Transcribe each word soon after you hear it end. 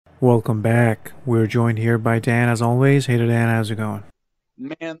Welcome back. We're joined here by Dan as always. Hey there, Dan, how's it going?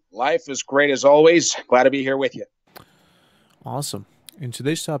 Man, life is great as always. Glad to be here with you. Awesome. In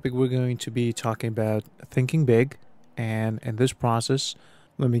today's topic, we're going to be talking about thinking big. And in this process,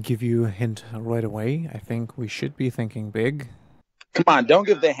 let me give you a hint right away. I think we should be thinking big. Come on, don't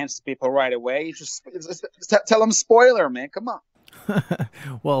give the hints to people right away. Just tell them spoiler, man. Come on.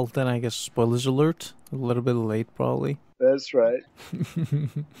 Well, then I guess spoilers alert. A little bit late, probably. That's right.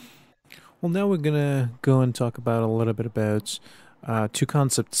 Well, now we're gonna go and talk about a little bit about two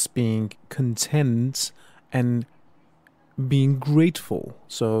concepts being content and being grateful.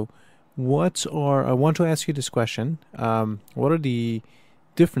 So, I want to ask you this question. What are the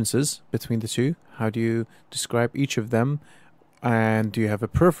differences between the two? How do you describe each of them? And do you have a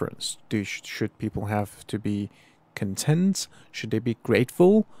preference? Should people have to be content? Should they be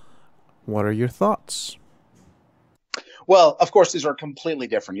grateful? What are your thoughts? Well, of course, these are completely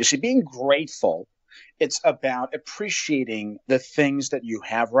different. You see, being grateful, it's about appreciating the things that you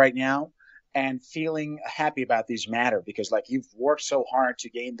have right now and feeling happy about these matter because, like, you've worked so hard to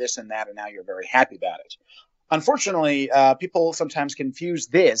gain this and that, and now you're very happy about it. Unfortunately, people sometimes confuse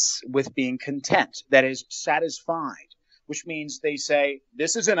this with being content, that is, satisfied, which means they say,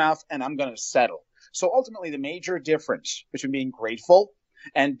 this is enough and I'm going to settle. So ultimately, the major difference between being grateful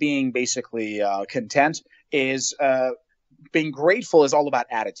and being basically content is being grateful is all about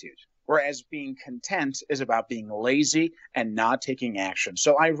attitude, whereas being content is about being lazy and not taking action.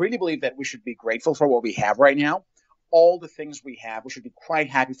 So I really believe that we should be grateful for what we have right now. All the things we have, we should be quite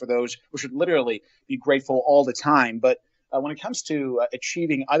happy for those. We should literally be grateful all the time. But when it comes to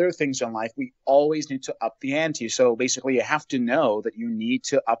achieving other things in life, we always need to up the ante. So basically, you have to know that you need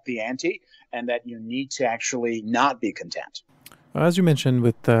to up the ante and that you need to actually not be content. Well, as you mentioned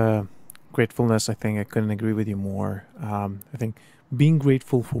with gratefulness, I think I couldn't agree with you more. I think being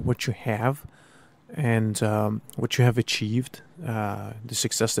grateful for what you have and what you have achieved, the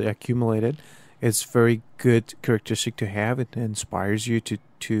success that you accumulated, is very good characteristic to have. It inspires you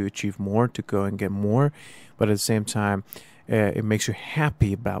to achieve more, to go and get more, but at the same time, it makes you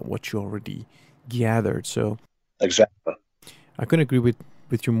happy about what you already gathered. So Exactly. I couldn't agree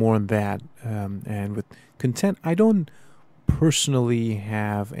with you more on that. And with content, I don't personally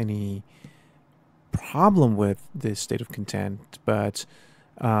have any problem with this state of content, but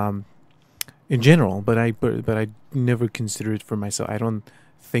um, in general, but I never consider it for myself. I don't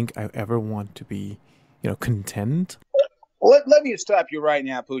think I ever want to be, content. Let me stop you right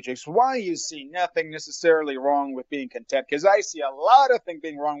now, Poujix. Why you see nothing necessarily wrong with being content? Because I see a lot of things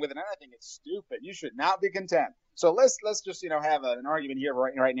being wrong with it, and I think it's stupid. You should not be content. So let's just have an argument here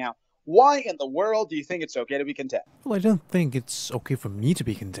right now. Why in the world do you think it's okay to be content? Well, I don't think it's okay for me to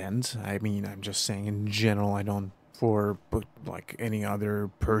be content. I mean, I'm just saying in general. I don't for but like any other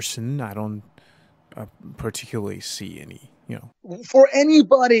person. I don't particularly see any. For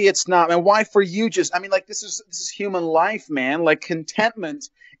anybody, it's not, man. Why for you? Just, I mean, like this is human life, man. Like contentment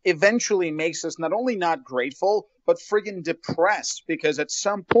eventually makes us not only not grateful, but friggin' depressed because at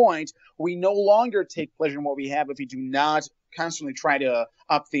some point we no longer take pleasure in what we have if we do not constantly try to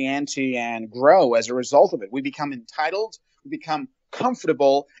up the ante and grow as a result of it. We become entitled, we become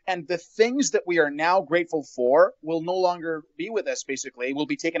comfortable, and the things that we are now grateful for will no longer be with us, basically, will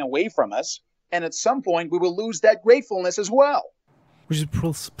be taken away from us. And at some point, we will lose that gratefulness as well. Which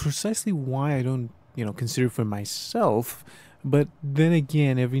is precisely why I don't, consider it for myself. But then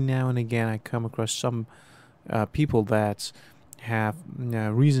again, every now and again, I come across some people that have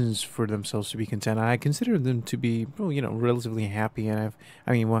reasons for themselves to be content. I consider them to be, well, relatively happy. And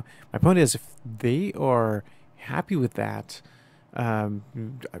I mean, well, my point is, if they are happy with that, um,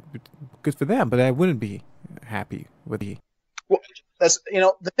 good for them. But I wouldn't be happy with the. Well, that's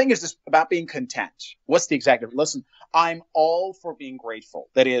the thing is this about being content. What's the exact difference? Listen, I'm all for being grateful.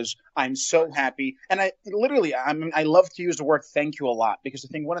 That is, I'm so happy, and I love to use the word thank you a lot because I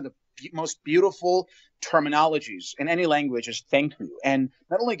think one of the most beautiful terminologies in any language is thank you, and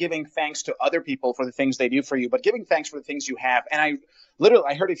not only giving thanks to other people for the things they do for you, but giving thanks for the things you have. And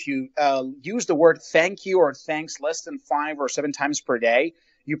I heard if you use the word thank you or thanks less than 5 or 7 times per day,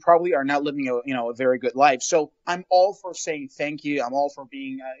 you probably are not living a very good life. So I'm all for saying thank you. I'm all for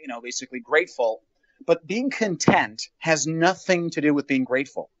being basically grateful. But being content has nothing to do with being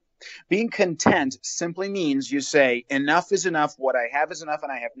grateful. Being content simply means you say enough is enough. What I have is enough,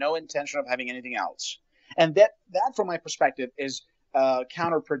 and I have no intention of having anything else. And that from my perspective is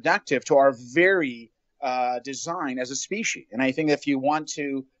counterproductive to our very design as a species. And I think if you want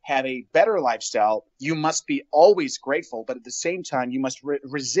to have a better lifestyle, you must be always grateful, but at the same time, you must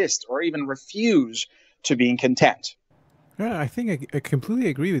resist or even refuse to being content. Yeah, I think I completely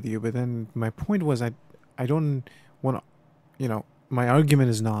agree with you. But then my point was, I don't want to, my argument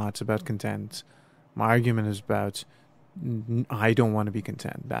is not about content. My argument is about I don't want to be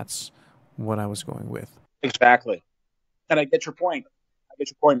content. That's what I was going with. Exactly. And I get your point. I get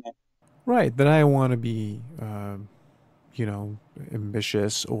your point, man. Right, that I want to be, you know,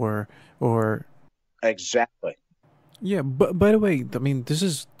 ambitious or Exactly. yeah. But by the way, I mean this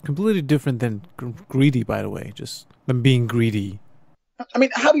is completely different than greedy. By the way, just than being greedy. I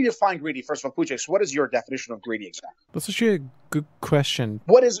mean, how do you define greedy? First of all, Poujix, what is your definition of greedy exactly? That's actually a good question.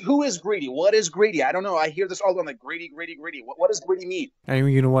 Who is greedy? What is greedy? I don't know. I hear this all the time, like greedy, greedy, greedy. What does greedy mean? I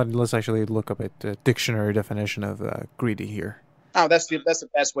mean, you know what? Let's actually look up a dictionary definition of greedy here. Oh, that's the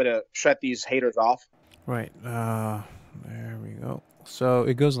best way to shut these haters off. Right. There we go. So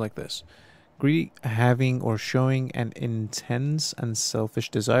it goes like this: greedy, having or showing an intense and selfish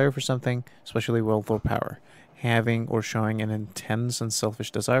desire for something, especially wealth or power. Having or showing an intense and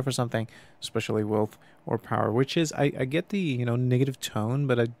selfish desire for something, especially wealth or power. Which is, I get the negative tone,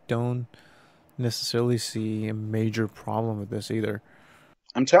 but I don't necessarily see a major problem with this either.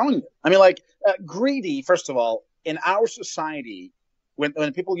 I'm telling you. I mean, like greedy. First of all, in our society, when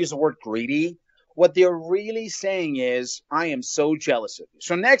people use the word greedy, what they're really saying is, "I am so jealous of you."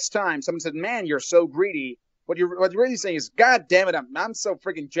 So next time someone said, "Man, you're so greedy," what you're really saying is, "God damn it, I'm so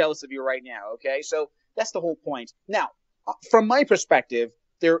freaking jealous of you right now." Okay, so that's the whole point. Now, from my perspective,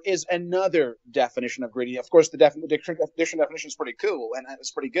 there is another definition of greedy. Of course, the definition is pretty cool and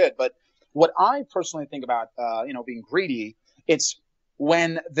it's pretty good. But what I personally think about, being greedy, it's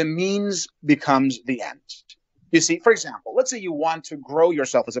when the means becomes the end. You see, for example, let's say you want to grow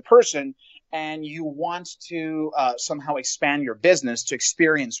yourself as a person and you want to somehow expand your business to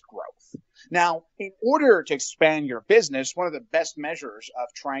experience growth. Now, in order to expand your business, one of the best measures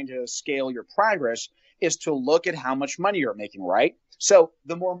of trying to scale your progress is to look at how much money you're making, right? So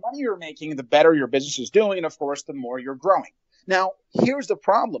the more money you're making, the better your business is doing. And of course, the more you're growing. Now, here's the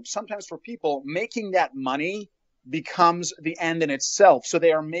problem. Sometimes for people, making that money becomes the end in itself. So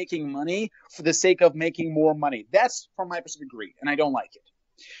they are making money for the sake of making more money. That's, from my perspective, greed, and I don't like it.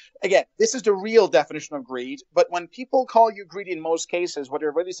 Again, this is the real definition of greed. But when people call you greedy in most cases, what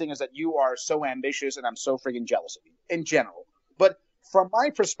they're really saying is that you are so ambitious and I'm so freaking jealous of you in general. But from my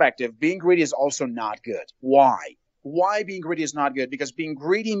perspective, being greedy is also not good. Why? Why being greedy is not good? Because being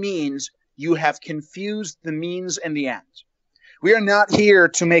greedy means you have confused the means and the end. We are not here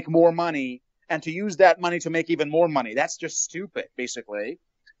to make more money and to use that money to make even more money. That's just stupid, basically.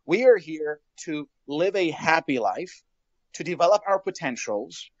 We are here to live a happy life, to develop our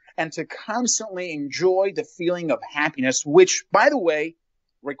potentials, and to constantly enjoy the feeling of happiness, which, by the way,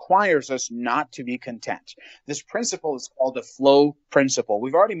 requires us not to be content. This principle is called the flow principle.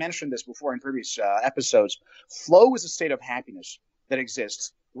 We've already mentioned this before in previous episodes. Flow is a state of happiness that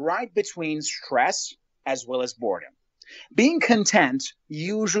exists right between stress as well as boredom. Being content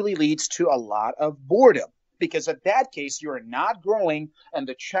usually leads to a lot of boredom because in that case, you're not growing and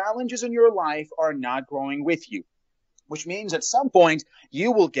the challenges in your life are not growing with you, which means at some point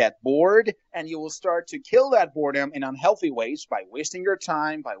you will get bored and you will start to kill that boredom in unhealthy ways by wasting your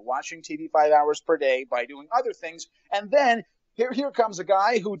time, by watching TV 5 hours per day, by doing other things. And then here comes a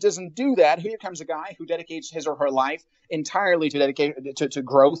guy who doesn't do that. Here comes a guy who dedicates his or her life entirely to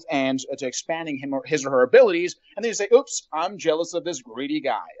growth and to expanding his or her abilities. And then you say, oops, I'm jealous of this greedy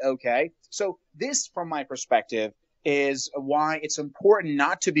guy. Okay. So this, from my perspective, is why it's important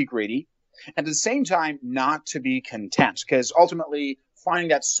not to be greedy and at the same time not to be content, because ultimately finding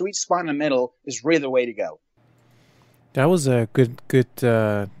that sweet spot in the middle is really the way to go. That was a good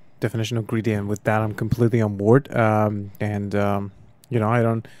definition of greedy, and with that, I'm completely on board. And I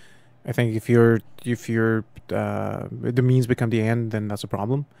don't. I think if the means become the end, then that's a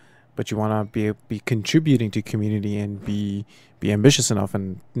problem. But you want to be contributing to community and be ambitious enough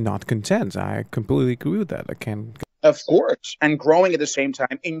and not content. I completely agree with that. I can. Of course, and growing at the same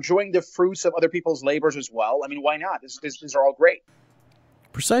time, enjoying the fruits of other people's labors as well. I mean, why not? These are all great.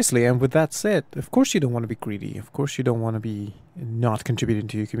 Precisely, and with that said, of course you don't want to be greedy. Of course you don't want to be not contributing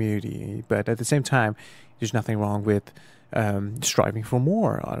to your community. But at the same time, there's nothing wrong with striving for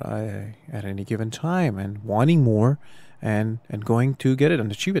more at any given time and wanting more and going to get it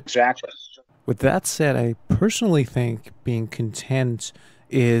and achieve it. Exactly. With that said, I personally think being content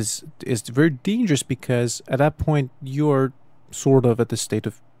is very dangerous because at that point you're sort of at the state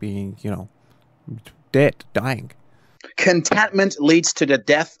of being, dead, dying. Contentment leads to the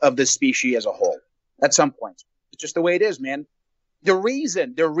death of the species as a whole at some point. It's just the way it is, man. The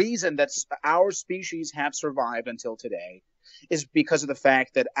reason that our species have survived until today is because of the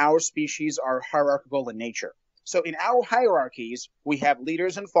fact that our species are hierarchical in nature. So in our hierarchies, we have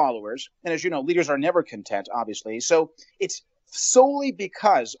leaders and followers. And as you know, leaders are never content, obviously. So it's solely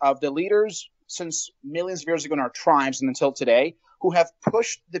because of the leaders since millions of years ago in our tribes and until today who have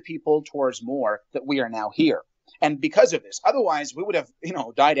pushed the people towards more that we are now here. And because of this, otherwise we would have,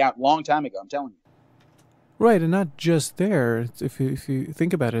 died out a long time ago. I'm telling you. Right, and not just there. If you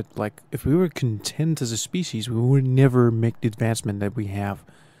think about it, like if we were content as a species, we would never make the advancement that we have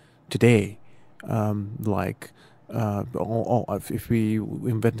today. If we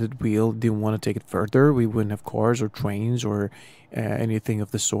invented wheel, didn't want to take it further, we wouldn't have cars or trains or anything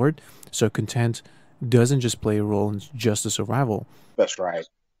of the sort. So content doesn't just play a role in just the survival. That's right.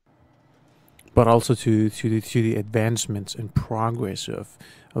 But also to the advancements and progress of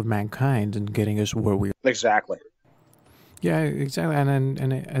mankind and getting us where we are. Exactly. Yeah, exactly.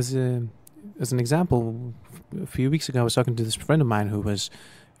 And as an example, a few weeks ago, I was talking to this friend of mine who was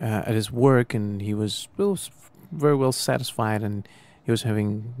at his work, and he was very well satisfied, and he was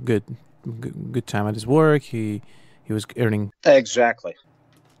having good time at his work. He was earning exactly.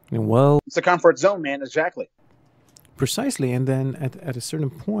 Well. It's a comfort zone, man. Exactly. Precisely, and then at a certain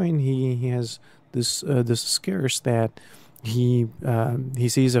point, he has this scarce that he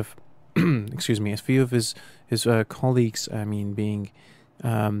sees of excuse me, a few of his colleagues, being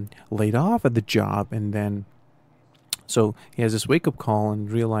laid off at the job, and then so he has this wake up call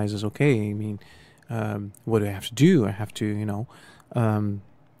and realizes, okay, what do I have to do? I have to,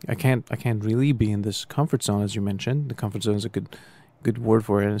 I can't really be in this comfort zone, as you mentioned. The comfort zone is a good word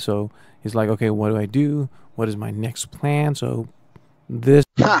for it. And so he's like, okay, what do I do? What is my next plan? So this.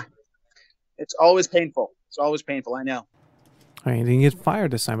 It's always painful. It's always painful. I know. I mean, he didn't get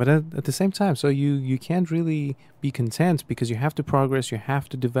fired this time, but at the same time, so you can't really be content because you have to progress, you have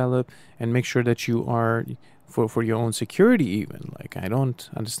to develop, and make sure that you are for your own security. Even like I don't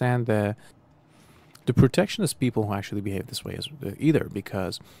understand the protectionist people who actually behave this way either,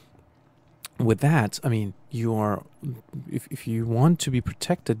 because with that, you are if you want to be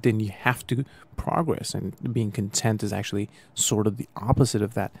protected, then you have to progress, and being content is actually sort of the opposite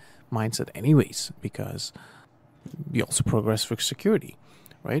of that mindset, anyways, because you also progress for security,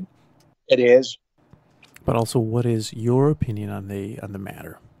 right? It is. But also, what is your opinion on the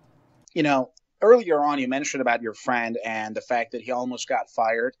matter? Earlier on, you mentioned about your friend and the fact that he almost got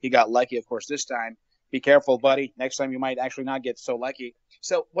fired. He got lucky, of course, this time. Be careful, buddy. Next time you might actually not get so lucky.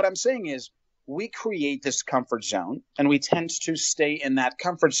 So what I'm saying is we create this comfort zone, and we tend to stay in that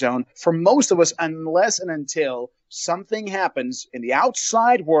comfort zone for most of us unless and until something happens in the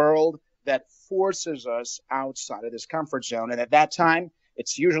outside world that forces us outside of this comfort zone. And at that time,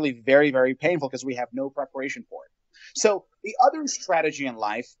 it's usually very, very painful because we have no preparation for it. So the other strategy in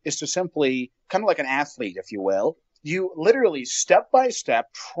life is to simply, kind of like an athlete, if you will, you literally step by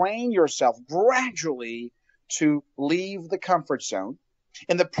step train yourself gradually to leave the comfort zone.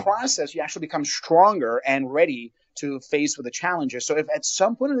 In the process, you actually become stronger and ready to face with the challenges. So if at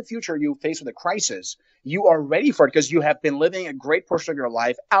some point in the future you face with a crisis, you are ready for it because you have been living a great portion of your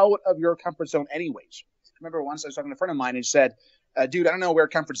life out of your comfort zone anyways. I remember once I was talking to a friend of mine and he said, dude, I don't know where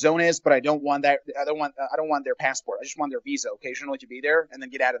comfort zone is, but I don't want that. I don't want their passport. I just want their visa occasionally to be there and then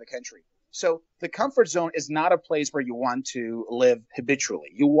get out of the country. So the comfort zone is not a place where you want to live habitually.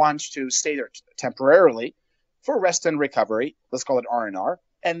 You want to stay there temporarily for rest and recovery. Let's call it R&R.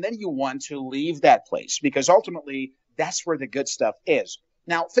 And then you want to leave that place because ultimately that's where the good stuff is.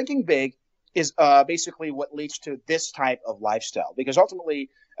 Now, thinking big is basically what leads to this type of lifestyle because ultimately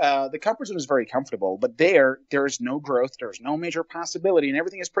the comfort zone is very comfortable, but there is no growth, there's no major possibility, and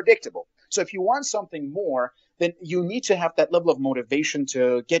everything is predictable. So if you want something more, then you need to have that level of motivation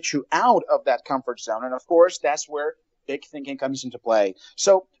to get you out of that comfort zone. And of course, that's where big thinking comes into play.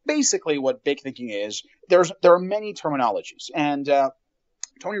 So basically what big thinking is, there are many terminologies, and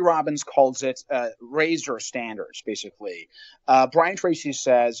Tony Robbins calls it raise your standards, basically. Brian Tracy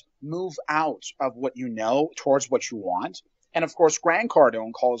says move out of what you know towards what you want. And of course, Grant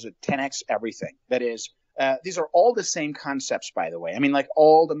Cardone calls it 10x everything. That is, these are all the same concepts, by the way. Like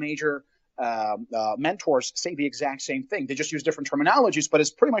all the major mentors say the exact same thing. They just use different terminologies, but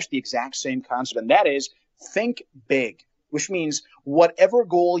it's pretty much the exact same concept. And that is think big, which means whatever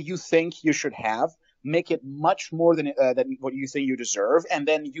goal you think you should have, make it much more than what you think you deserve, and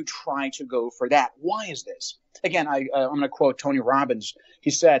then you try to go for that. Why is this? Again, I'm going to quote Tony Robbins.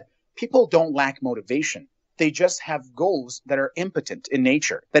 He said, people don't lack motivation. They just have goals that are impotent in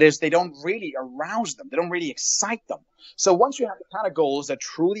nature. That is, they don't really arouse them. They don't really excite them. So once you have the kind of goals that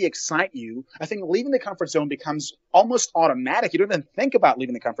truly excite you, I think leaving the comfort zone becomes almost automatic. You don't even think about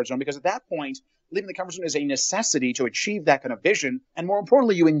leaving the comfort zone, because at that point, leaving the comfort zone is a necessity to achieve that kind of vision. And more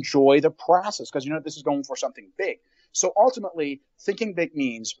importantly, you enjoy the process because you know this is going for something big. So ultimately, thinking big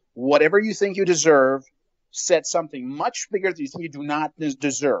means whatever you think you deserve, set something much bigger that you think you do not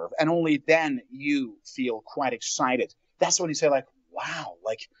deserve, and only then you feel quite excited. That's when you say, like, wow,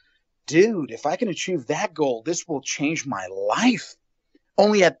 like, dude, if I can achieve that goal, this will change my life.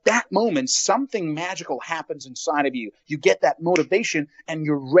 Only at that moment, something magical happens inside of you. You get that motivation, and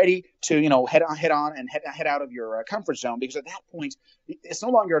you're ready to, head on, and head out of your comfort zone. Because at that point, it's no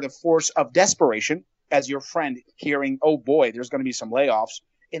longer the force of desperation, as your friend hearing, oh boy, there's going to be some layoffs.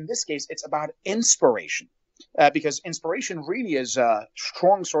 In this case, it's about inspiration. Because inspiration really is a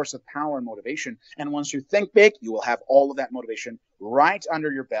strong source of power and motivation. And once you think big, you will have all of that motivation right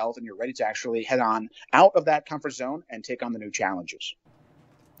under your belt, and you're ready to actually head on out of that comfort zone and take on the new challenges.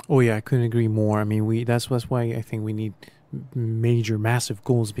 Oh yeah, I couldn't agree more. I mean, that's why I think we need major, massive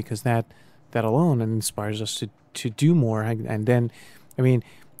goals, because that alone inspires us to do more. And then, I mean,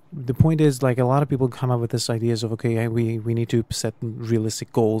 the point is, like, a lot of people come up with this ideas of, okay, we need to set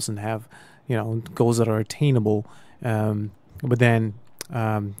realistic goals and have goals that are attainable, but then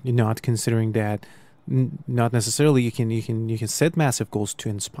you're not considering that not necessarily you can set massive goals to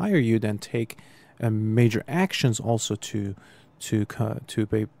inspire you, then take major actions also to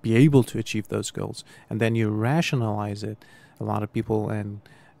be able to achieve those goals, and then you rationalize it. A lot of people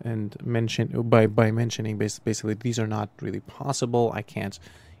and mention by mentioning basically these are not really possible. I can't,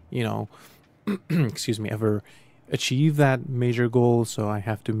 excuse me, ever achieve that major goal, so I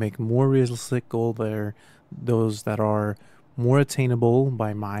have to make more realistic goal there, those that are more attainable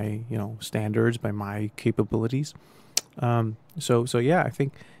by my standards, by my capabilities. So yeah, I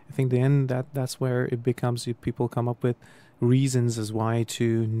think the end that's where it becomes, people come up with reasons as why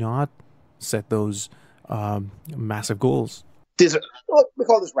to not set those massive goals. Well, we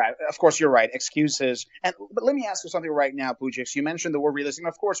call this right. Of course, you're right. Excuses. But let me ask you something right now, Poujix. You mentioned the word realistic.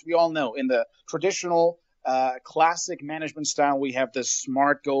 And of course, we all know in the traditional classic management style, we have the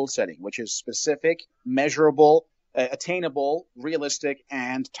SMART goal setting, which is specific, measurable, attainable, realistic,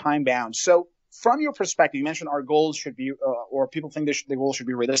 and time bound. So from your perspective, you mentioned our goals should be, or people think the goals should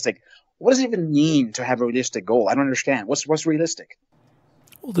be realistic. What does it even mean to have a realistic goal? I don't understand. What's realistic?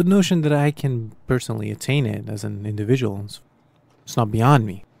 Well, the notion that I can personally attain it as an individual, it's not beyond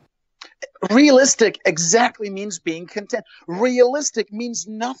me. Realistic exactly means being content. Realistic means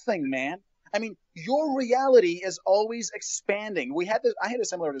nothing, man. I mean, your reality is always expanding. I had a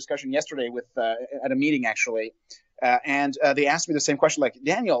similar discussion yesterday with at a meeting actually, and they asked me the same question, like,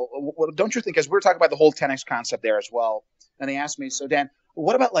 Daniel, don't you think? Because we were talking about the whole 10x concept there as well, and they asked me, so Dan,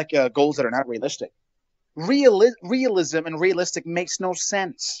 what about like goals that are not realistic? Realism and realistic makes no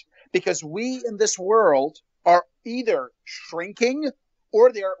sense, because we in this world are either shrinking or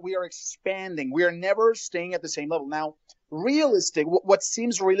we are expanding. We are never staying at the same level. Now, realistic, what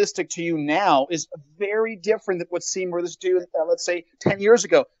seems realistic to you now is very different than what seemed realistic to you, let's say, 10 years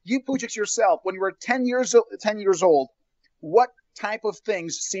ago. You, Poujix, yourself, when you were 10 years old, what type of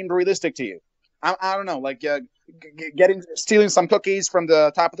things seemed realistic to you? I don't know, like stealing some cookies from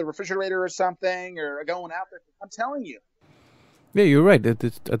the top of the refrigerator or something, or going out there. I'm telling you. Yeah, you're right. At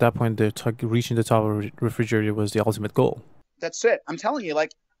that point, reaching the top of the refrigerator was the ultimate goal. That's it. I'm telling you,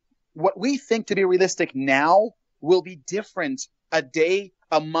 like, what we think to be realistic now will be different a day,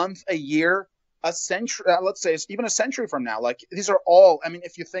 a month, a year, a century, let's say it's even a century from now. Like, these are all, I mean,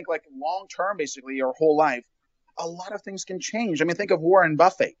 if you think like long term, basically your whole life, a lot of things can change. I mean, think of Warren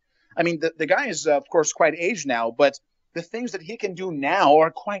Buffett. I mean, the guy is, of course, quite aged now, but the things that he can do now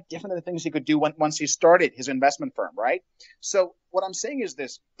are quite different than the things he could do once he started his investment firm, right? So what I'm saying is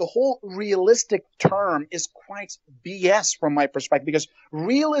this: the whole realistic term is quite BS from my perspective, because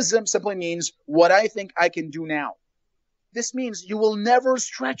realism simply means what I think I can do now. This means you will never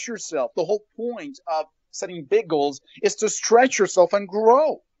stretch yourself. The whole point of setting big goals is to stretch yourself and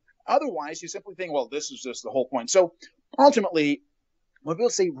grow. Otherwise, you simply think, well, this is just the whole point. So ultimately, when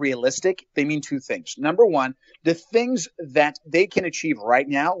people say realistic, they mean two things. Number one, the things that they can achieve right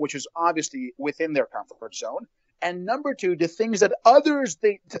now, which is obviously within their comfort zone. And number two, the things that others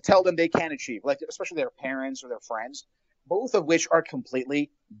to tell them they can achieve, like especially their parents or their friends, both of which are completely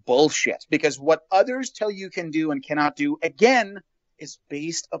bullshit. Because what others tell you can do and cannot do, again, is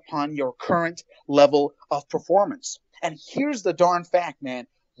based upon your current level of performance. And here's the darn fact, man.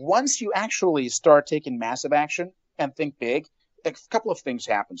 Once you actually start taking massive action and think big, a couple of things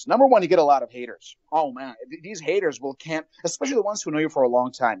happens. Number one, you get a lot of haters. Oh man, these haters will can't, especially the ones who know you for a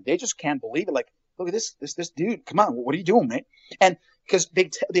long time. They just can't believe it. Like, look at this dude. Come on, what are you doing, man? And because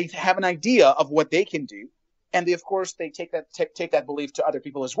they have an idea of what they can do, and they of course they take that belief to other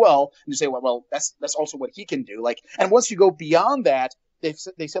people as well, and you say, well, that's also what he can do. Like, and once you go beyond that, they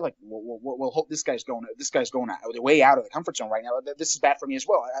say like, well, this guy's going way out of the comfort zone right now. This is bad for me as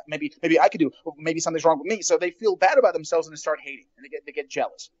well. Maybe I could do. Maybe something's wrong with me. So they feel bad about themselves and they start hating and they get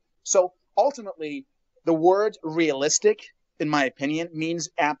jealous. So ultimately, the word realistic, in my opinion, means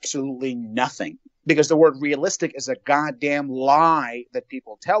absolutely nothing, because the word realistic is a goddamn lie that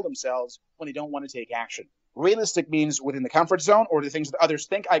people tell themselves when they don't want to take action. Realistic means within the comfort zone, or the things that others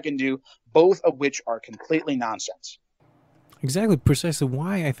think I can do, both of which are completely nonsense. Exactly, precisely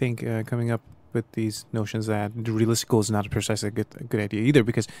why I think coming up with these notions that the realistic goal is not precisely a good idea either,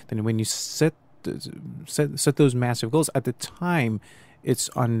 because then when you set those massive goals at the time, it's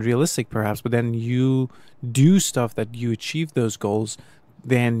unrealistic perhaps, but then you do stuff that you achieve those goals,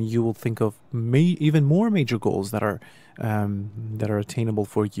 then you will think of even more major goals that are attainable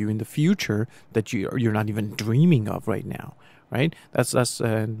for you in the future that you're not even dreaming of right now. Right? That's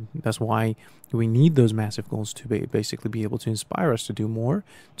why we need those massive goals to basically be able to inspire us to do more,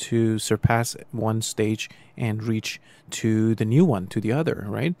 to surpass one stage and reach to the new one, to the other.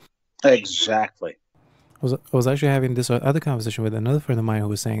 Right? Exactly. I was actually having this other conversation with another friend of mine who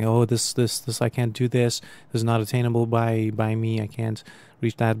was saying, "Oh, this I can't do this. This is not attainable by me. I can't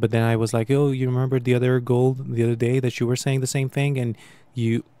reach that." But then I was like, "Oh, you remember the other goal the other day that you were saying the same thing, and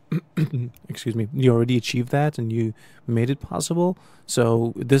you." Excuse me, you already achieved that and you made it possible.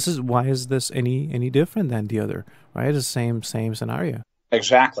 So why is this any different than the other? Right? It's the same scenario.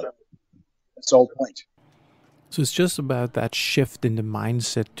 Exactly. That's the whole point. So it's just about that shift in the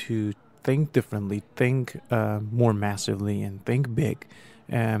mindset to think differently, think more massively, and think big.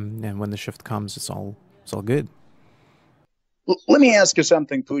 And when the shift comes, it's all good. Let me ask you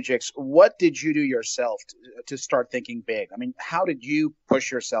something, Poujix. What did you do yourself to start thinking big? I mean, how did you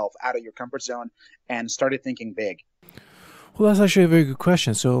push yourself out of your comfort zone and started thinking big? Well, that's actually a very good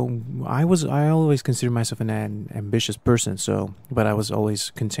question. So I always consider myself an ambitious person. So, but I was always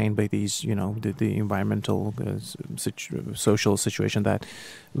contained by these, the environmental, social situation that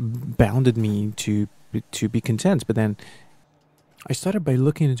bounded me to be content. But then I started by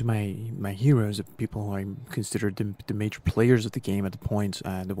looking into my heroes, the people who I considered the major players of the game at the point,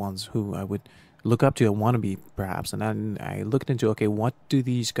 the ones who I would look up to and want to be, perhaps. And then I looked into, okay, what do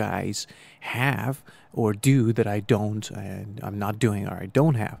these guys have or do that I don't, and I'm not doing, or I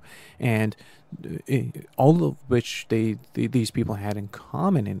don't have? And all of which these people had in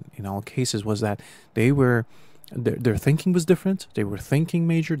common in all cases was that they were, their thinking was different. They were thinking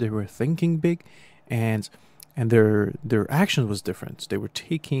major, they were thinking big, and their action was different. They were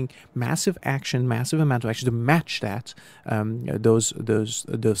taking massive amount of action to match that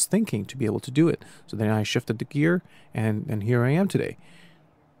those thinking to be able to do it. So then I shifted the gear, and here I am today.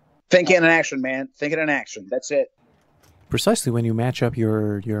 Thinking and action, man. Thinking and action. That's it. Precisely, when you match up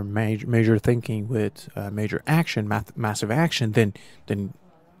your major thinking with major action, massive action, then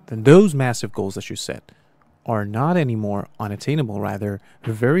those massive goals that you set are not anymore unattainable, rather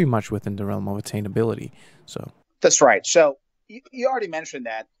very much within the realm of attainability. So that's right. So you already mentioned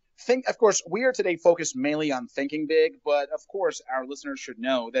that. Of course, we are today focused mainly on thinking big, but of course, our listeners should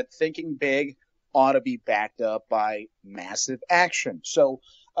know that thinking big ought to be backed up by massive action. So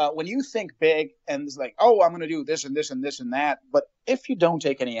when you think big and it's like, oh, I'm going to do this and this and this and that, but if you don't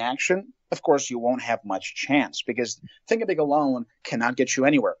take any action, of course, you won't have much chance, because thinking big alone cannot get you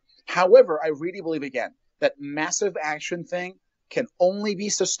anywhere. However, I really believe, again, that massive action thing can only be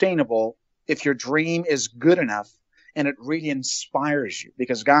sustainable if your dream is good enough and it really inspires you.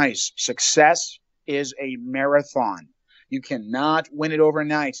 Because, guys, success is a marathon. You cannot win it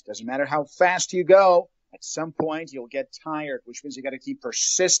overnight. Doesn't matter how fast you go. At some point, you'll get tired, which means you got to keep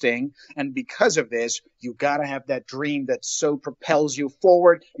persisting. And because of this, you got to have that dream that so propels you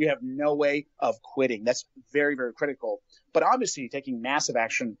forward. You have no way of quitting. That's very, very critical. But obviously, taking massive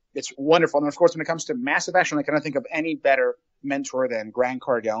action, it's wonderful. And of course, when it comes to massive action, I cannot think of any better mentor than Grant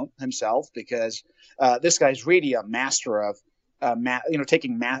Cardone himself, because this guy's really a master of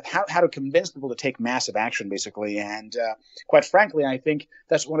taking how to convince people to take massive action, basically. And quite frankly, I think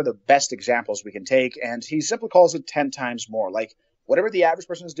that's one of the best examples we can take. And he simply calls it 10 times more. Like, whatever the average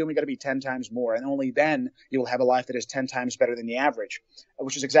person is doing, we got to be 10 times more. And only then you'll have a life that is 10 times better than the average,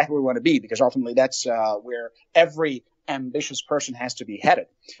 which is exactly where we want to be, because ultimately that's where every ambitious person has to be headed.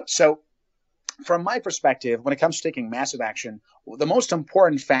 So From my perspective, when it comes to taking massive action, the most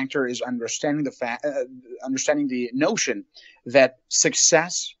important factor is understanding understanding the notion that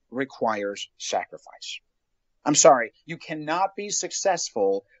success requires sacrifice. I'm sorry, you cannot be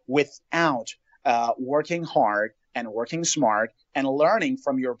successful without working hard and working smart and learning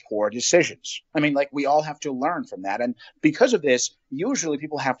from your poor decisions. I mean, like, we all have to learn from that. And because of this, usually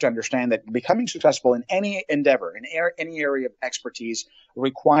people have to understand that becoming successful in any endeavor, in any area of expertise,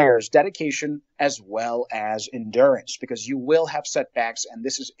 requires dedication as well as endurance, because you will have setbacks. And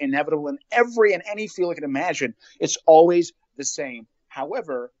this is inevitable in every and any field you can imagine. It's always the same.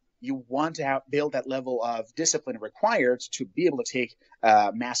 However, you want to build that level of discipline required to be able to take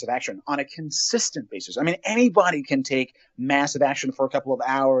massive action on a consistent basis. I mean, anybody can take massive action for a couple of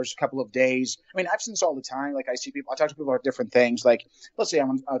hours, a couple of days. I mean, I've seen this all the time. Like, I see people, I talk to people about different things. Like, let's say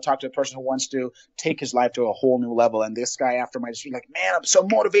I'll talk to a person who wants to take his life to a whole new level. And this guy after might just be like, man, I'm so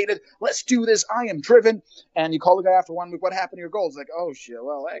motivated. Let's do this. I am driven. And you call the guy after 1 week, what happened to your goals? Like, oh, shit,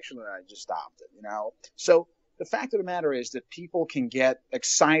 well, actually, I just stopped it, you know? So the fact of the matter is that people can get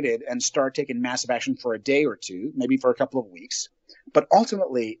excited and start taking massive action for a day or two, maybe for a couple of weeks. But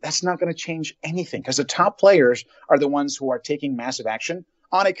ultimately, that's not going to change anything, because the top players are the ones who are taking massive action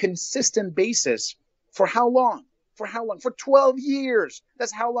on a consistent basis. For how long? For how long? For 12 years.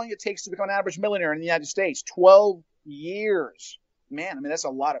 That's how long it takes to become an average millionaire in the United States. 12 years. Man, I mean, that's a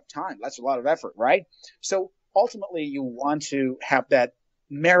lot of time. That's a lot of effort, right? So ultimately, you want to have that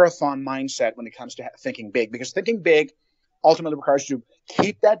marathon mindset when it comes to thinking big, because thinking big ultimately requires you to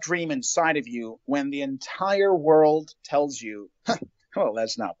keep that dream inside of you when the entire world tells you, oh,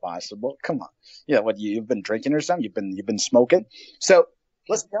 that's not possible. Come on. Yeah, what, you've been drinking or something? You've been smoking? So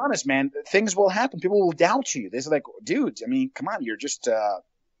let's be honest, man. Things will happen. People will doubt you. They're like, dude, I mean, come on. You're just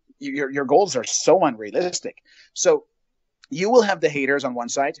your goals are so unrealistic. So you will have the haters on one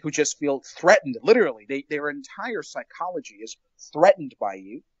side who just feel threatened. Literally, their entire psychology is threatened by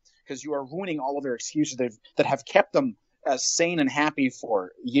you, because you are ruining all of their excuses that have kept them sane and happy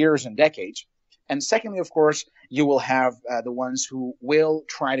for years and decades. And secondly, of course, you will have the ones who will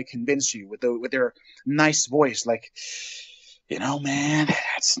try to convince you with their nice voice, like, you know, man,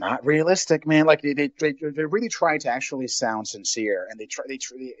 that's not realistic, man. Like, they really try to actually sound sincere, and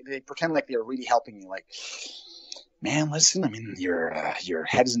they pretend like they're really helping you, like, man, listen, I mean, your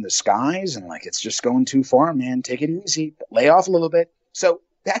head's in the skies, and like, it's just going too far, man. Take it easy, lay off a little bit. So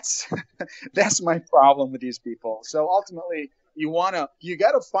that's that's my problem with these people. So ultimately, you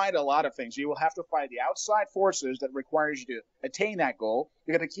got to fight a lot of things. You will have to fight the outside forces that requires you to attain that goal.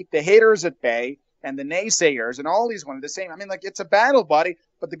 You got to keep the haters at bay and the naysayers and all these ones the same. I mean, like, it's a battle, buddy.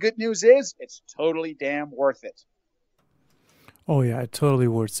 But the good news is, it's totally damn worth it. Oh yeah, it totally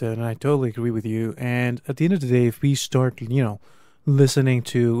worth it, and I totally agree with you. And at the end of the day, if we start, listening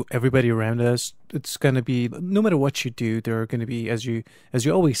to everybody around us, it's gonna be, no matter what you do, there are gonna be, as you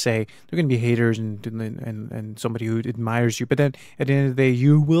always say, there are gonna be haters and somebody who admires you. But then at the end of the day,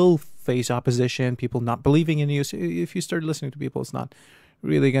 you will face opposition, people not believing in you. So if you start listening to people, it's not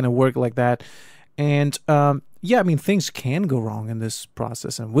really gonna work like that. And yeah, I mean, things can go wrong in this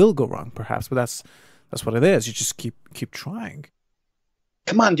process and will go wrong perhaps, but that's what it is. You just keep trying.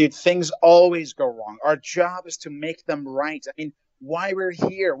 Come on, dude. Things always go wrong. Our job is to make them right. I mean, why we're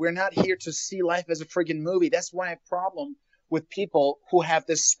here? We're not here to see life as a friggin' movie. That's why I have a problem with people who have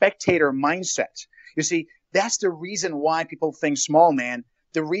this spectator mindset. You see, that's the reason why people think small, man.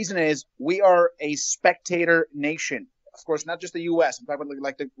 The reason is we are a spectator nation. Of course, not just the U.S. I'm talking about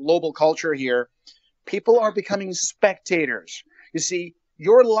like the global culture here. People are becoming spectators. You see,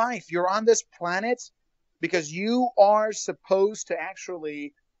 your life, you're on this planet because you are supposed to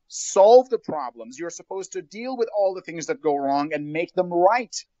actually solve the problems. You're supposed to deal with all the things that go wrong and make them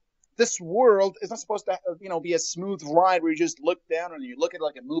right. This world is not supposed to, be a smooth ride where you just look down and you look at it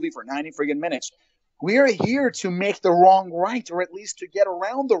like a movie for 90 friggin' minutes. We are here to make the wrong right, or at least to get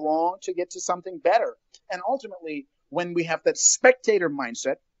around the wrong to get to something better. And ultimately, when we have that spectator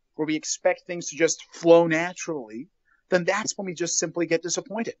mindset where we expect things to just flow naturally, then that's when we just simply get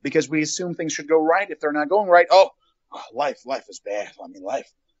disappointed, because we assume things should go right. If they're not going right, life is bad. I mean,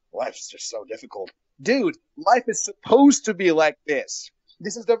 life's just so difficult. Dude, life is supposed to be like this.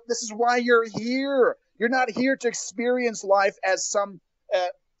 This is why you're here. You're not here to experience life as some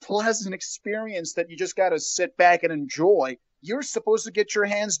pleasant experience that you just got to sit back and enjoy. You're supposed to get your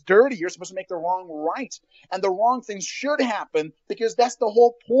hands dirty. You're supposed to make the wrong right. And the wrong things should happen, because that's the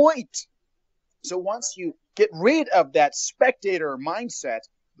whole point. So once you get rid of that spectator mindset,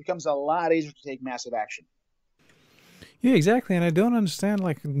 it becomes a lot easier to take massive action. Yeah, exactly. And I don't understand.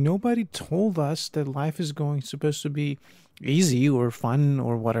 Like, nobody told us that life is supposed to be easy or fun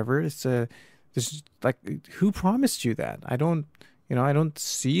or whatever. This is like, who promised you that? I don't, I don't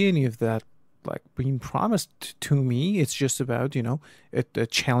see any of that like being promised to me. It's just about,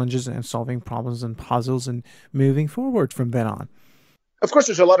 challenges and solving problems and puzzles and moving forward from then on. Of course,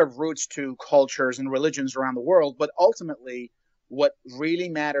 there's a lot of roots to cultures and religions around the world, but ultimately, what really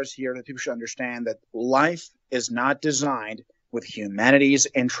matters here that people should understand that life is not designed with humanity's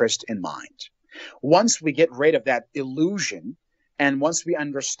interest in mind. Once we get rid of that illusion, and once we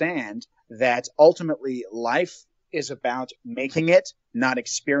understand that ultimately life is about making it, not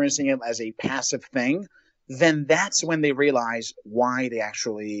experiencing it as a passive thing, then that's when they realize why they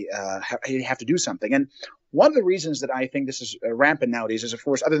actually have to do something. And one of the reasons that I think this is rampant nowadays is, of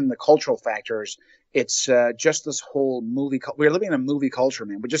course, other than the cultural factors, it's just this whole movie. We're living in a movie culture,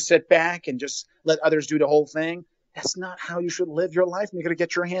 man. We just sit back and just let others do the whole thing. That's not how you should live your life. You're going to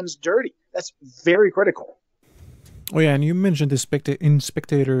get your hands dirty. That's very critical. Oh yeah, and you mentioned the spectator,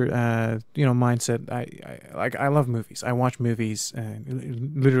 mindset. I love movies. I watch movies,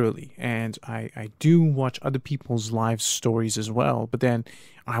 literally, and I do watch other people's life stories as well. But then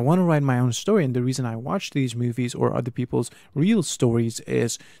I want to write my own story, and the reason I watch these movies or other people's real stories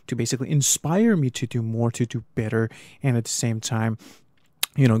is to basically inspire me to do more, to do better, and at the same time,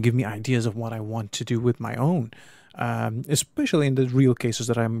 give me ideas of what I want to do with my own. Especially in the real cases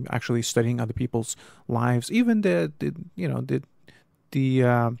that I'm actually studying other people's lives, even the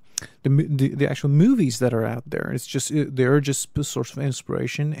actual movies that are out there. It's just they're just a source of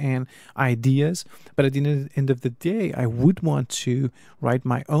inspiration and ideas. But at the end of the day, I would want to write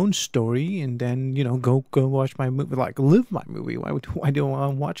my own story and then go watch my movie, like live my movie. Why do I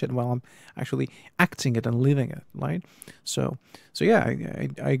want to watch it while I'm actually acting it and living it, right? So yeah,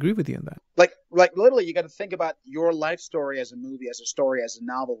 I agree with you on that. Like literally, you got to think about your life story as a movie, as a story, as a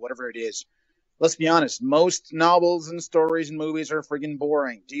novel, whatever it is. Let's be honest, most novels and stories and movies are friggin'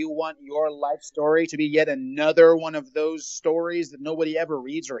 boring. Do you want your life story to be yet another one of those stories that nobody ever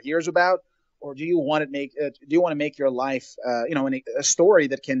reads or hears about? Or do you want to make your life, a story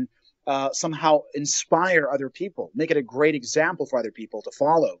that can somehow inspire other people, make it a great example for other people to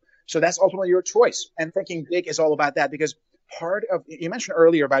follow? So that's ultimately your choice. And thinking big is all about that, because you mentioned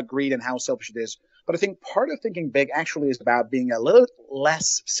earlier about greed and how selfish it is, but I think part of thinking big actually is about being a little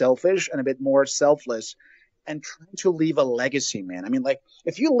less selfish and a bit more selfless and trying to leave a legacy, man. I mean, like,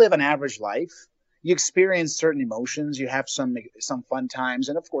 if you live an average life, you experience certain emotions, you have some fun times,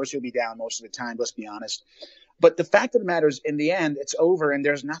 and of course you'll be down most of the time, let's be honest. But the fact of the matter is, in the end, it's over and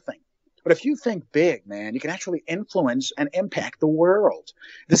there's nothing. But if you think big, man, you can actually influence and impact the world.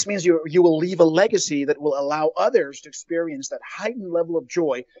 This means you will leave a legacy that will allow others to experience that heightened level of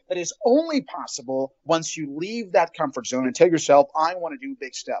joy that is only possible once you leave that comfort zone and tell yourself, I want to do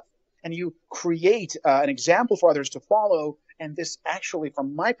big stuff. And you create an example for others to follow. And this actually,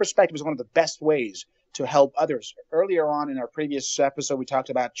 from my perspective, is one of the best ways to help others. Earlier on in our previous episode, we talked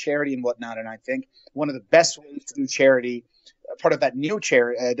about charity and whatnot. And I think one of the best ways to do charity, part of that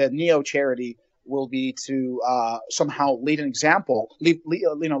the neo charity, will be to somehow lead an example,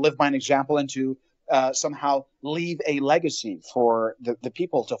 live by an example, and to somehow leave a legacy for the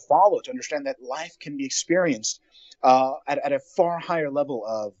people to follow, to understand that life can be experienced at a far higher level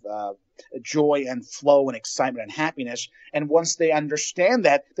of joy and flow and excitement and happiness. And once they understand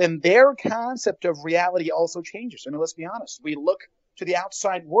that, then their concept of reality also changes. I mean, let's be honest. We look to the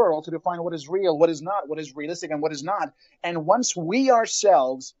outside world to define what is real, what is not, what is realistic, and what is not. And once we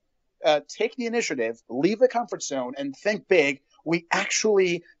ourselves take the initiative, leave the comfort zone, and think big, we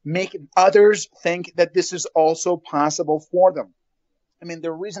actually make others think that this is also possible for them. I mean,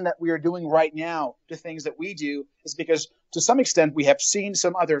 the reason that we are doing right now the things that we do is because, to some extent, we have seen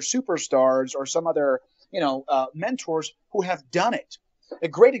some other superstars or some other, mentors who have done it. A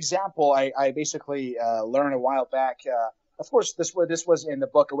great example I basically learned a while back. Of course, this was in the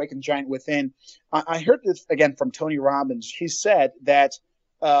book Awaken the Giant Within. I heard this again from Tony Robbins. He said that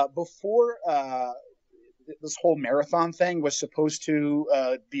before this whole marathon thing was supposed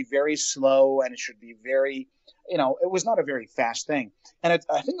to be very slow, and it should be very, it was not a very fast thing. And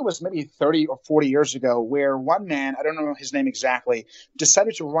I think it was maybe 30 or 40 years ago where one man, I don't know his name exactly,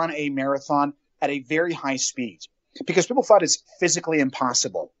 decided to run a marathon at a very high speed because people thought it's physically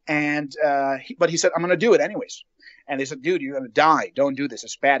impossible. And but he said, I'm going to do it anyways. And they said, dude, you're going to die. Don't do this.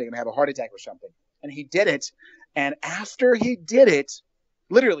 It's bad. You're going to have a heart attack or something. And he did it. And after he did it,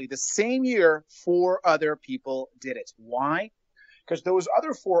 literally the same year, 4 other people did it. Why? Because those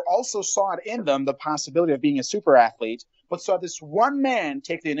other 4 also saw it in them, the possibility of being a super athlete, but saw this one man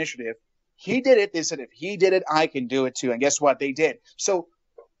take the initiative. He did it. They said, if he did it, I can do it too. And guess what? They did. So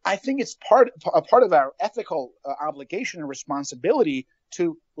I think it's a part of our ethical obligation and responsibility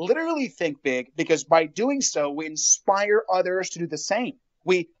to literally think big, because by doing so, we inspire others to do the same.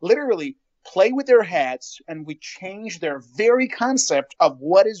 We literally play with their heads and we change their very concept of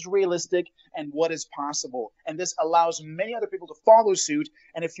what is realistic and what is possible. And this allows many other people to follow suit.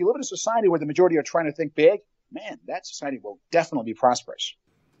 And if you live in a society where the majority are trying to think big, man, that society will definitely be prosperous.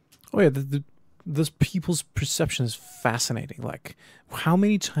 Oh yeah, this people's perception is fascinating. Like, how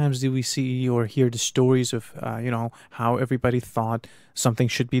many times do we see or hear the stories of, how everybody thought something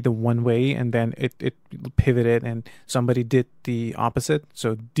should be the one way, and then it pivoted, and somebody did the opposite,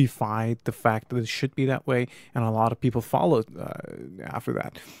 so defied the fact that it should be that way, and a lot of people followed after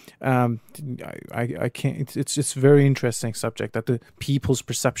that. I can't. It's a very interesting subject, that the people's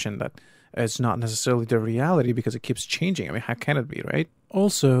perception that is not necessarily the reality, because it keeps changing. I mean, how can it be, right?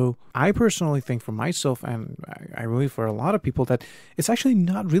 Also, I personally think for myself, and I really for a lot of people, that it's actually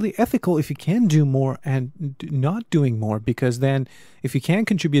not really ethical if you can do more and not doing more, because then if you can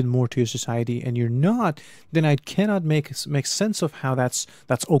contribute more to your society and you're not, then I cannot make sense of how that's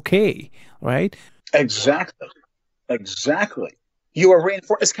okay, right? Exactly. Exactly. You are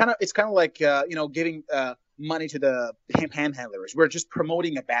reinforced. It's kind of like giving money to the panhandlers. We're just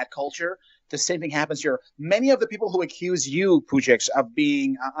promoting a bad culture. The same thing happens here. Many of the people who accuse you, Poujix, of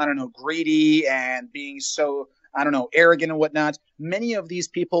being I don't know, greedy and being so, I don't know, arrogant and whatnot, many of these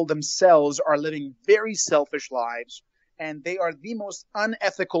people themselves are living very selfish lives, and they are the most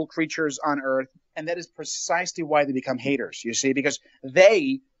unethical creatures on earth. And that is precisely why they become haters. You see, because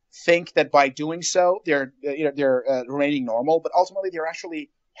they think that by doing so they're remaining normal, but ultimately they're actually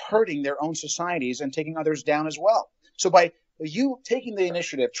hurting their own societies and taking others down as well. So by you taking the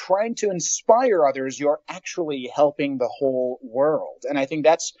initiative, trying to inspire others, you're actually helping the whole world. And I think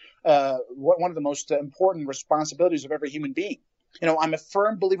that's one of the most important responsibilities of every human being. I'm a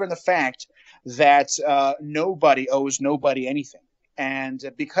firm believer in the fact that nobody owes nobody anything. And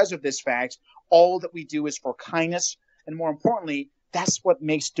because of this fact, all that we do is for kindness. And more importantly, that's what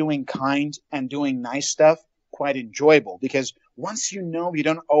makes doing kind and doing nice stuff quite enjoyable. Because once you know you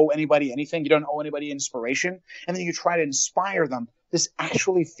don't owe anybody anything, you don't owe anybody inspiration, and then you try to inspire them, this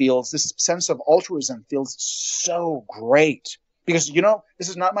sense of altruism feels so great. Because, this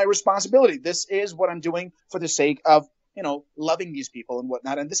is not my responsibility. This is what I'm doing for the sake of, loving these people and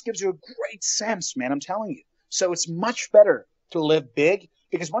whatnot. And this gives you a great sense, man, I'm telling you. So it's much better to live big,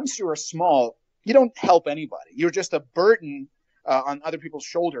 because once you're small, you don't help anybody. You're just a burden on other people's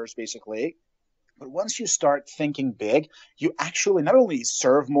shoulders, basically. But once you start thinking big, you actually not only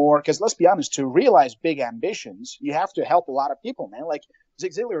serve more, because let's be honest, to realize big ambitions, you have to help a lot of people, man. Like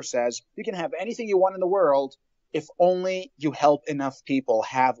Zig Ziglar says, you can have anything you want in the world if only you help enough people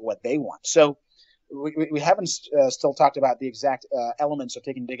have what they want. So we haven't still talked about the exact elements of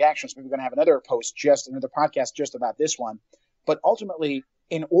taking big actions. We're going to have another podcast just about this one. But ultimately,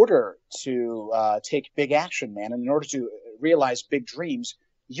 in order to take big action, man, and in order to realize big dreams,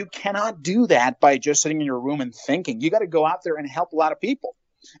 you cannot do that by just sitting in your room and thinking. You got to go out there and help a lot of people.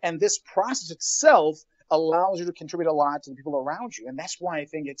 And this process itself allows you to contribute a lot to the people around you. And that's why I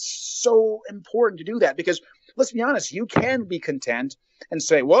think it's so important to do that. Because let's be honest, you can be content and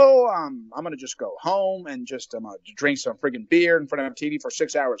say, well, I'm going to just go home and just drink some friggin' beer in front of TV for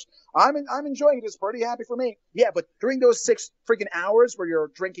 6 hours. I'm enjoying it. It's pretty happy for me. Yeah, but during those 6 friggin' hours where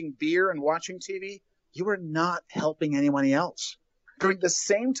you're drinking beer and watching TV, you are not helping anyone else. During the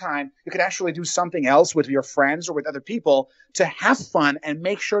same time, you could actually do something else with your friends or with other people to have fun and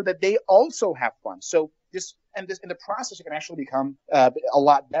make sure that they also have fun. So this in the process, it can actually become a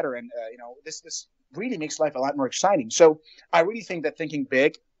lot better. And this really makes life a lot more exciting. So I really think that thinking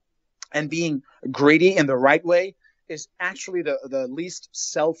big and being greedy in the right way is actually the least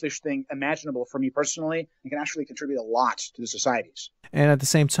selfish thing imaginable for me personally, and can actually contribute a lot to the societies. And at the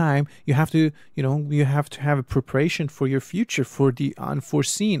same time, you have to have a preparation for your future, for the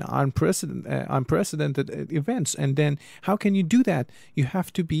unforeseen, unprecedented events. And then how can you do that? You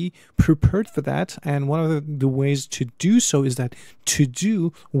have to be prepared for that. And one of the ways to do so is that to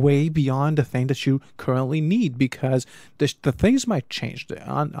do way beyond the thing that you currently need, because the things might change, the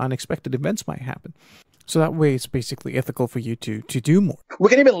unexpected events might happen. So that way, it's basically ethical for you to do more. We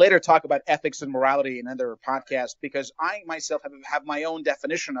can even later talk about ethics and morality in another podcast, because I myself have my own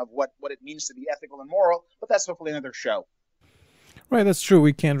definition of what it means to be ethical and moral, but that's hopefully another show. Right, that's true.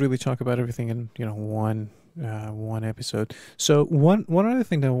 We can't really talk about everything in one episode. So one other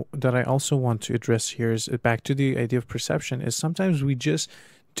thing that I also want to address here is back to the idea of perception. Is sometimes we just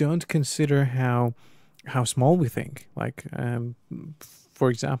don't consider how small we think. Like, for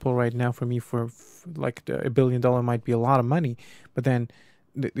example, right now for me, for like $1 billion might be a lot of money, but then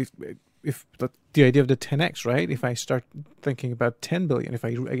if the idea of the 10x, right? If I start thinking about 10 billion, if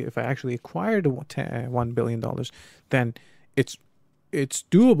I actually acquire the $1 billion, then it's it's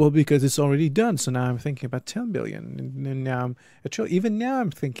doable because it's already done. So now I'm thinking about 10 billion, and now even now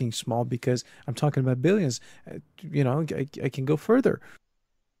I'm thinking small because I'm talking about billions. I can go further.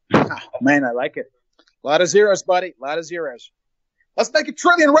 Man, I like it. A lot of zeros, buddy. A lot of zeros. Let's make a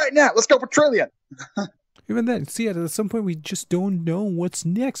trillion right now. Let's go for trillion. Even then, see, at some point we just don't know what's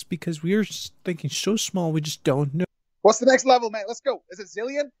next because we are thinking so small. We just don't know. What's the next level, man? Let's go. Is it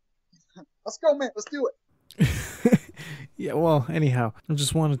zillion? Let's go, man. Let's do it. Yeah. Well, anyhow, I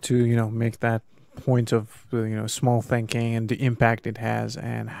just wanted to make that point of small thinking and the impact it has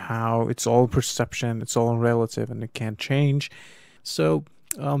and how it's all perception, it's all relative, and it can't change. So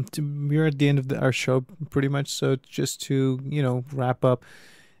we're at the end of our show pretty much. So just to wrap up,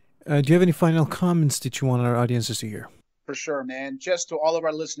 do you have any final comments that you want our audiences to hear? For sure, man. Just to all of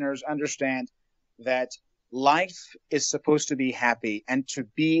our listeners, understand that life is supposed to be happy, and to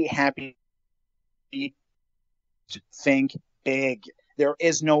be happy, to think big. You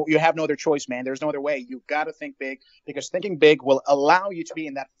have no other choice, man. There's no other way. You've got to think big, because thinking big will allow you to be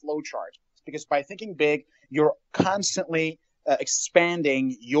in that flow chart. Because by thinking big, you're constantly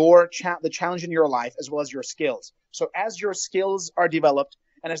expanding the challenge in your life as well as your skills. So as your skills are developed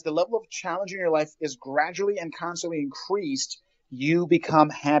and as the level of challenge in your life is gradually and constantly increased, you become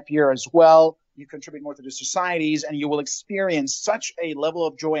happier as well. You contribute more to the societies, and you will experience such a level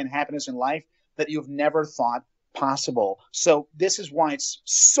of joy and happiness in life that you've never thought possible. So this is why it's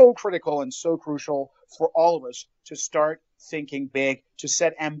so critical and so crucial for all of us to start thinking big, to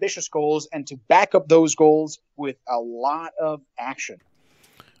set ambitious goals, and to back up those goals with a lot of action.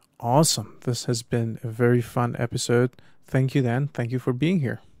 Awesome. This has been a very fun episode. Thank you, Dan. Thank you for being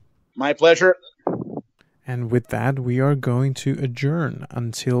here. My pleasure. And with that, we are going to adjourn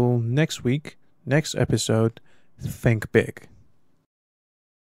until next week, next episode. Think big.